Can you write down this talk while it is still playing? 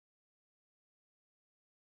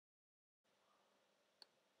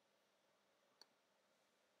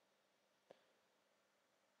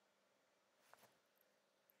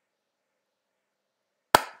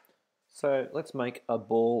So let's make a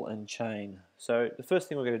ball and chain. So the first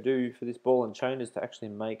thing we're going to do for this ball and chain is to actually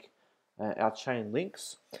make our chain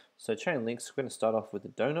links. So chain links, we're going to start off with a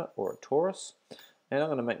donut or a torus, and I'm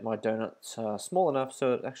going to make my donuts small enough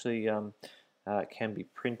so it actually can be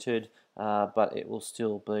printed, but it will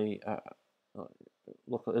still be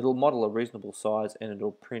look. It'll model a reasonable size and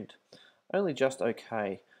it'll print only just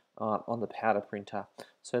okay on the powder printer.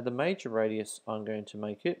 So the major radius I'm going to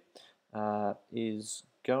make it is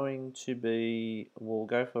going to be, we'll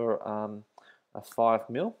go for a 5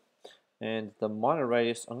 mil, and the minor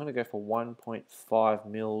radius I'm going to go for 1.5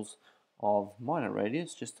 mils of minor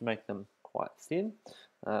radius just to make them quite thin.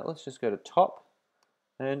 Let's just go to top,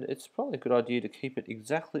 and it's probably a good idea to keep it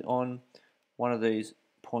exactly on one of these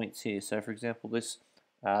points here. So for example, this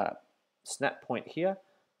snap point here,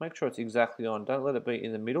 make sure it's exactly on. Don't let it be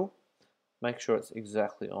in the middle. Make sure it's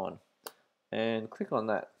exactly on. And click on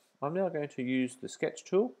that. I'm now going to use the sketch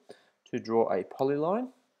tool to draw a polyline.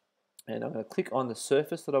 And I'm going to click on the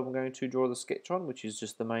surface that I'm going to draw the sketch on, which is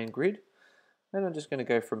just the main grid. And I'm just going to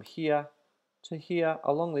go from here to here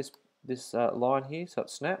along this line here so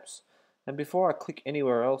it snaps. And before I click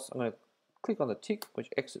anywhere else, I'm going to click on the tick,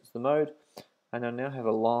 which exits the mode. And I now have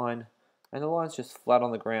a line, and the line's just flat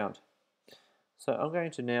on the ground. So I'm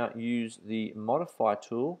going to now use the modify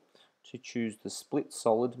tool to choose the split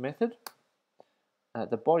solid method.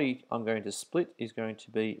 The body I'm going to split is going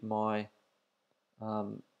to be my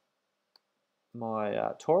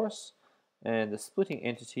torus, and the splitting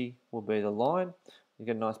entity will be the line. You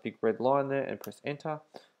get a nice big red line there, and press enter,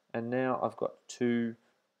 and now I've got two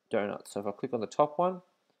donuts. So if I click on the top one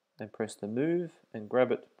and press the move and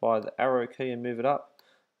grab it by the arrow key and move it up,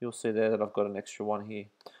 you'll see there that I've got an extra one here.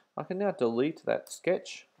 I can now delete that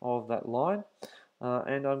sketch of that line,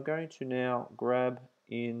 and I'm going to now grab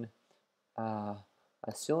in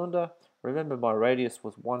a cylinder. Remember, my radius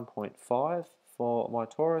was 1.5 for my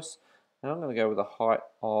torus, and I'm going to go with a height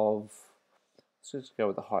of, let's just go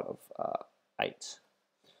with a height of 8.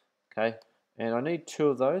 Okay, and I need 2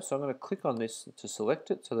 of those, so I'm going to click on this to select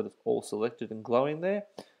it so that it's all selected and glowing there.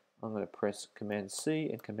 I'm going to press Command C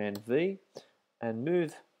and Command V and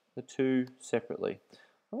move the 2 separately.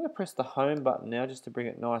 I'm going to press the home button now just to bring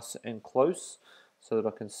it nice and close so that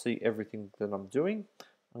I can see everything that I'm doing.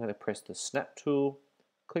 I'm going to press the snap tool,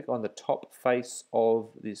 click on the top face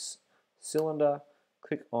of this cylinder,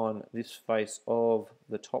 click on this face of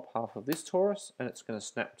the top half of this torus, and it's going to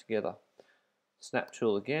snap together. Snap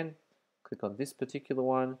tool again, click on this particular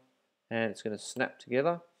one, and it's going to snap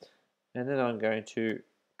together. And then I'm going to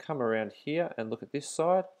come around here and look at this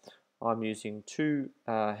side. I'm using 2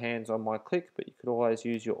 hands on my click, but you could always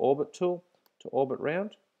use your orbit tool to orbit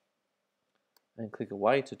round, and click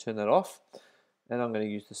away to turn that off. And I'm going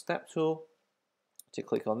to use the snap tool to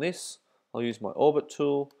click on this. I'll use my orbit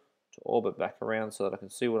tool to orbit back around so that I can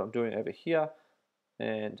see what I'm doing over here,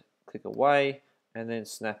 and click away, and then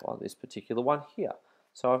snap on this particular one here.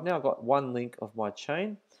 So I've now got one link of my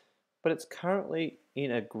chain, but it's currently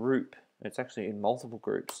in a group. It's actually in multiple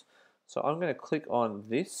groups. So I'm going to click on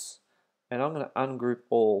this, and I'm going to ungroup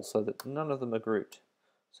all so that none of them are grouped.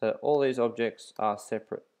 So all these objects are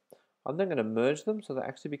separate. I'm then going to merge them so they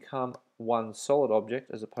actually become one solid object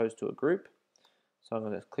as opposed to a group. So I'm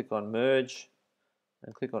going to click on merge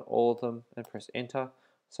and click on all of them and press enter.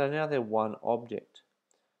 So now they're one object.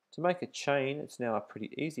 To make a chain, it's now a pretty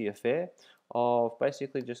easy affair of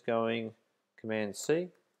basically just going Command C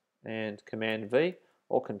and Command V,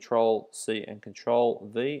 or Control C and Control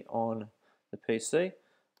V on the PC.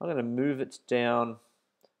 I'm going to move it down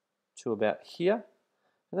to about here,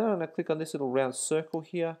 and then I'm going to click on this little round circle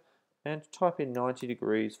here and type in 90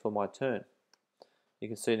 degrees for my turn. You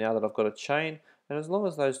can see now that I've got a chain, and as long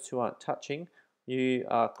as those two aren't touching, you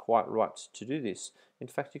are quite right to do this. In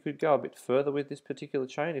fact, you could go a bit further with this particular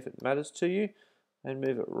chain if it matters to you, and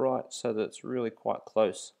move it right so that it's really quite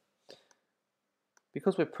close.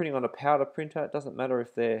 Because we're printing on a powder printer, it doesn't matter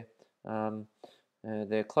if they're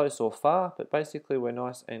close or far, but basically we're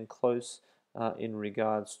nice and close in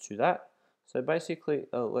regards to that. So basically,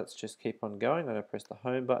 let's just keep on going. I'm going to press the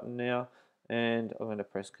home button now, and I'm going to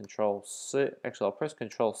press Control C. Actually, I'll press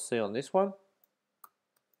Control C on this one,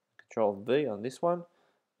 Control V on this one,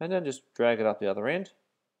 and then just drag it up the other end.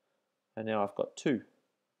 And now I've got 2.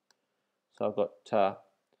 So I've got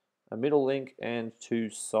a middle link and 2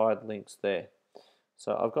 side links there.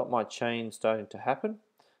 So I've got my chain starting to happen.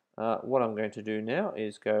 What I'm going to do now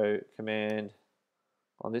is go Command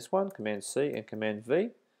on this one, Command C and Command V,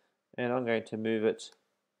 and I'm going to move it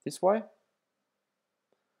this way.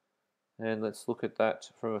 And let's look at that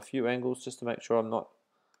from a few angles just to make sure I'm not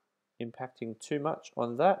impacting too much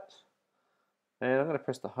on that. And I'm going to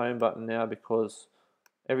press the home button now because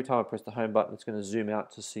every time I press the home button, it's going to zoom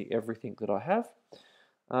out to see everything that I have.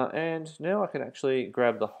 And now I can actually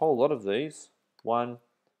grab the whole lot of these. 1,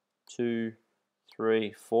 2,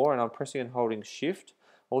 3, 4, and I'm pressing and holding Shift.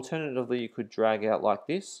 Alternatively, you could drag out like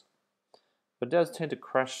this, but it does tend to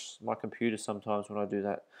crash my computer sometimes when I do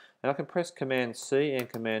that. And I can press Command C and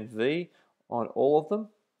Command V on all of them.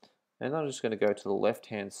 And I'm just going to go to the left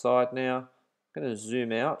hand side now. I'm going to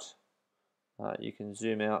zoom out. You can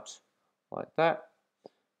zoom out like that.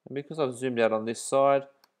 And because I've zoomed out on this side,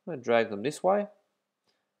 I'm going to drag them this way.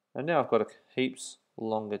 And now I've got a heaps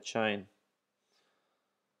longer chain.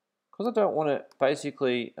 Because I don't want it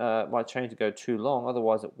basically my chain to go too long,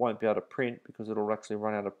 otherwise it won't be able to print because it'll actually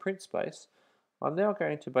run out of print space. I'm now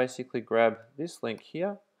going to basically grab this link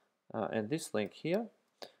here and this link here,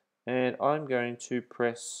 and I'm going to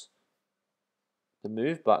press the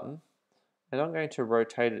move button, and I'm going to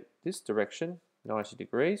rotate it this direction 90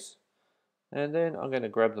 degrees, and then I'm going to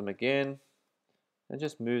grab them again and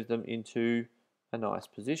just move them into a nice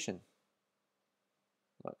position.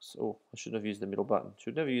 Oh, I shouldn't have used the middle button.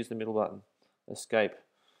 Should never use the middle button. Escape.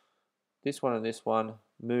 This one and this one,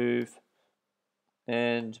 move,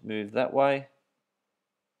 and move that way,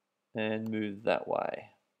 and move that way.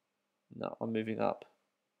 No, I'm moving up.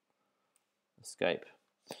 Escape.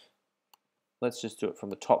 Let's just do it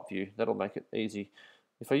from the top view. That'll make it easy.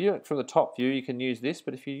 If I use it from the top view, you can use this,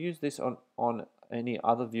 but if you use this on any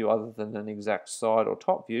other view other than an exact side or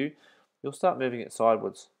top view, you'll start moving it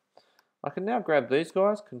sideways. I can now grab these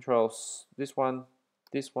guys, control this one,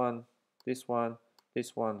 this one, this one,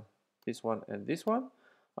 this one, this one, and this one.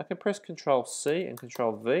 I can press Control C and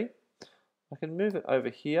Control V. I can move it over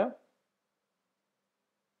here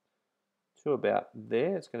to about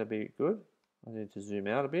there. It's going to be good. I need to zoom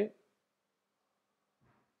out a bit.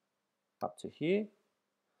 Up to here.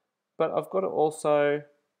 But I've got to also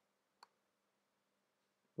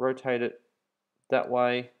rotate it that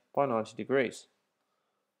way by 90 degrees.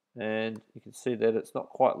 And you can see that it's not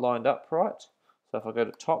quite lined up right. So if I go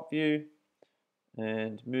to top view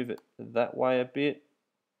and move it that way a bit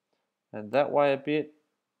and that way a bit,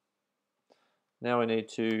 now we need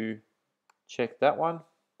to check that one.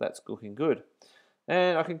 That's looking good.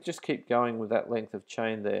 And I can just keep going with that length of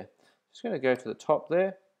chain there. Just going to go to the top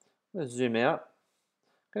there. I'm going to zoom out.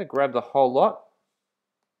 I'm going to grab the whole lot.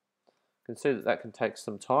 You can see that that can take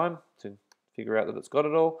some time to figure out that it's got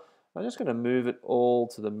it all. I'm just going to move it all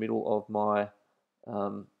to the middle of my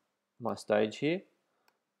my stage here,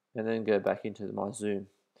 and then go back into my zoom.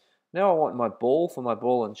 Now I want my ball for my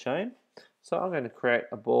ball and chain, so I'm going to create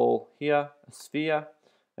a ball here, a sphere,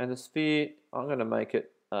 and the sphere I'm going to make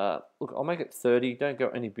it. Look, I'll make it 30. Don't go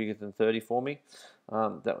any bigger than 30 for me.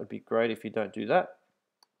 That would be great if you don't do that.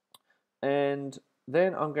 And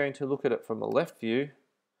then I'm going to look at it from a left view,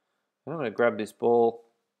 and I'm going to grab this ball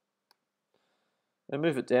and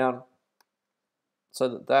move it down so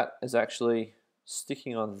that that is actually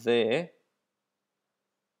sticking on there,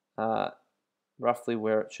 roughly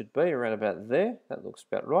where it should be, around about there. That looks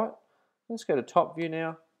about right. Let's go to top view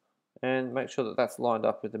now and make sure that that's lined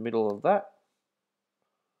up with the middle of that.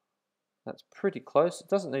 That's pretty close. It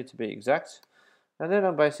doesn't need to be exact. And then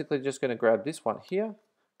I'm basically just going to grab this one here. I'm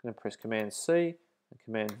going to press Command C and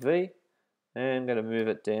Command V, and I'm going to move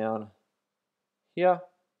it down here,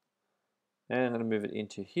 and I'm going to move it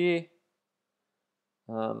into here.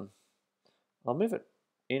 I'll move it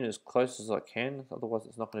in as close as I can, otherwise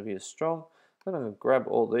it's not going to be as strong. Then I'm going to grab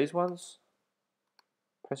all these ones,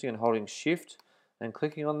 pressing and holding Shift and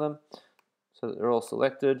clicking on them so that they're all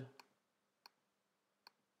selected.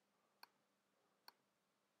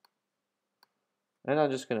 And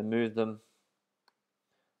I'm just going to move them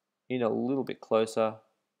in a little bit closer.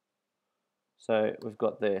 So we've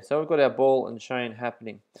got there. So we've got our ball and chain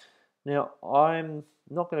happening. Now I'm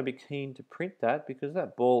not going to be keen to print that because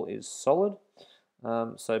that ball is solid.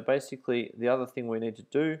 So basically the other thing we need to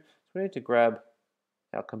do is we need to grab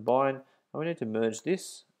our combine and we need to merge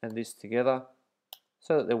this and this together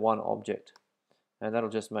so that they're one object. And that'll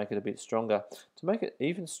just make it a bit stronger. To make it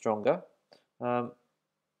even stronger,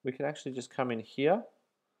 we can actually just come in here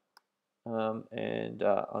and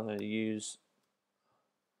I'm going to use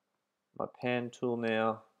my pan tool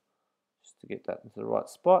now just to get that into the right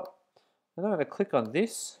spot. And I'm going to click on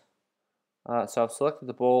this. So I've selected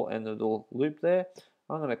the ball and the little loop there.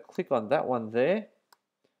 I'm going to click on that one there.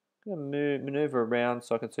 I'm going to maneuver around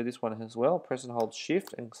so I can see this one as well. Press and hold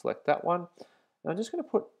Shift and select that one. And I'm just going to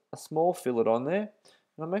put a small fillet on there.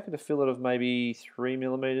 And I'll make it a fillet of maybe 3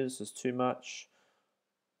 millimeters. Is too much.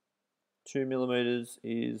 2 millimeters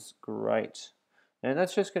is great. And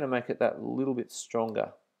that's just going to make it that little bit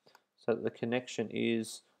stronger. so that the connection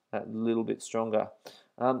is a little bit stronger.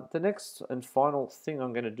 The next and final thing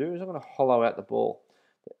I'm going to do is I'm going to hollow out the ball.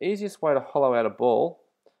 The easiest way to hollow out a ball,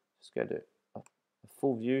 just go to a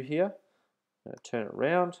full view here, turn it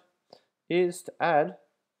around, is to add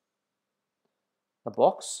a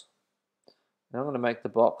box. Now I'm going to make the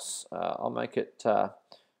box, I'll make it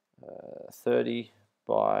 30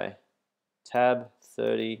 by tab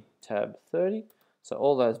 30, tab 30. So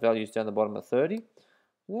all those values down the bottom are 30. And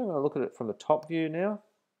then I'm going to look at it from the top view now.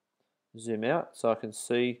 Zoom out so I can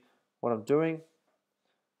see what I'm doing.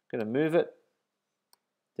 I'm going to move it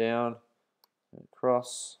down, and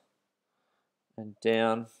across, and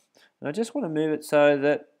down. And I just want to move it so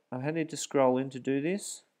that I need to scroll in to do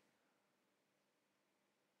this.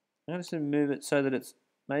 I'm just going to move it so that it's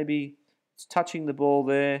touching the ball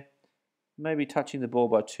there, maybe touching the ball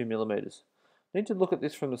by 2 millimeters. I need to look at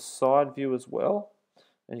this from the side view as well,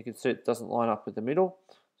 and you can see it doesn't line up with the middle.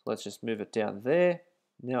 So let's just move it down there.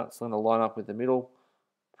 Now it's going to line up with the middle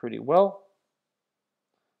pretty well.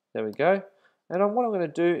 There we go. And what I'm going to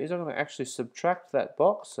do is I'm going to actually subtract that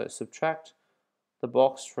box. So subtract the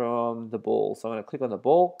box from the ball. So I'm going to click on the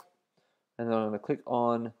ball, and then I'm going to click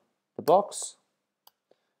on the box.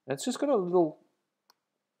 And it's just got a little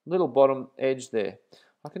bottom edge there.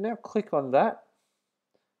 I can now click on that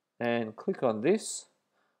and click on this,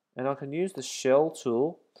 and I can use the shell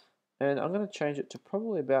tool, and I'm going to change it to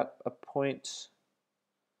probably about a 0.4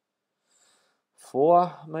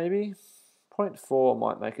 maybe. 0.4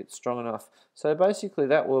 might make it strong enough. So basically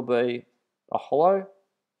that will be a hollow,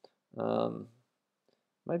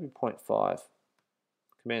 maybe 0.5.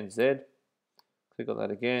 Command Z, click on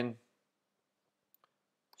that again.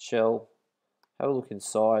 Shell, have a look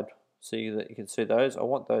inside, see that you can see those. I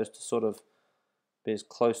want those to sort of be as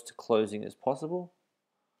close to closing as possible.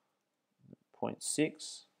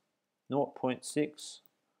 0.6, 0.6.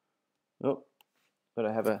 Oh, got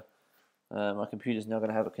to have a. My computer's now going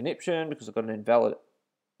to have a conniption because I've got an invalid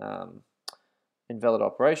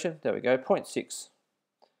operation. There we go, 0.6.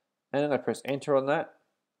 And then I press enter on that,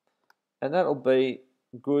 and that'll be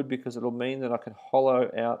good because it'll mean that I can hollow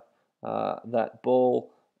out that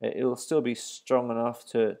ball. It'll still be strong enough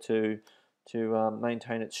to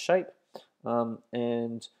maintain its shape,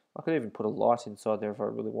 and I could even put a light inside there if I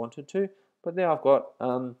really wanted to. But now I've got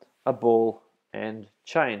a ball and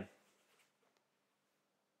chain.